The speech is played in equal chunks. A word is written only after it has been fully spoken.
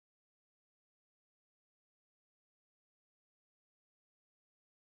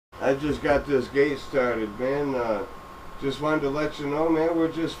I just got this gate started, man. Just wanted to let you know, man, we're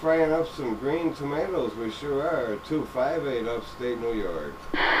just frying up some green tomatoes. We sure are. 258 upstate New York.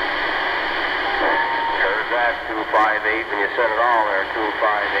 There's that 258 when you said it all there,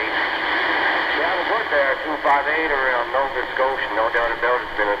 258. Yeah, the good there, 258 around Nova Scotia. No doubt about it.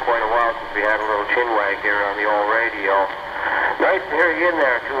 It's been quite a while since we had a little chin wag here on the old radio. Nice to hear you in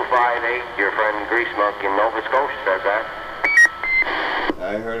there, 258. Your friend Grease Monkey in Nova Scotia says that.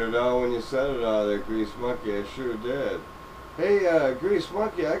 I heard it all when you said it all there, Grease Monkey. I sure did. Hey, Grease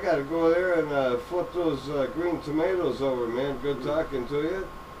Monkey, I gotta go there and flip those green tomatoes over, man. Good talking to you.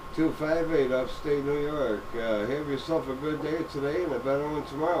 258 upstate New York. Have yourself a good day today and a better one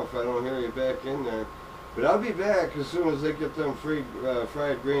tomorrow if I don't hear you back in there. But I'll be back as soon as they get them free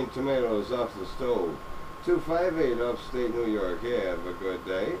fried green tomatoes off the stove. 258 upstate New York. Yeah, have a good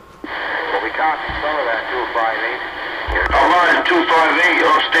day. Well, we caught some of that 258. Alright, 258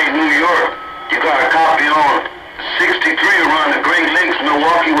 upstate New York. You got a copy on 63 around the Great Lakes,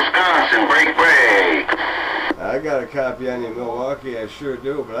 Milwaukee, Wisconsin. Break. I got a copy on you, Milwaukee, I sure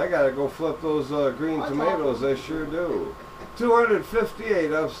do, but I gotta go flip those green tomatoes, I sure do.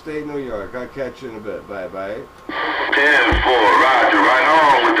 258 upstate New York. I'll catch you in a bit. Bye-bye. 10-4, Roger.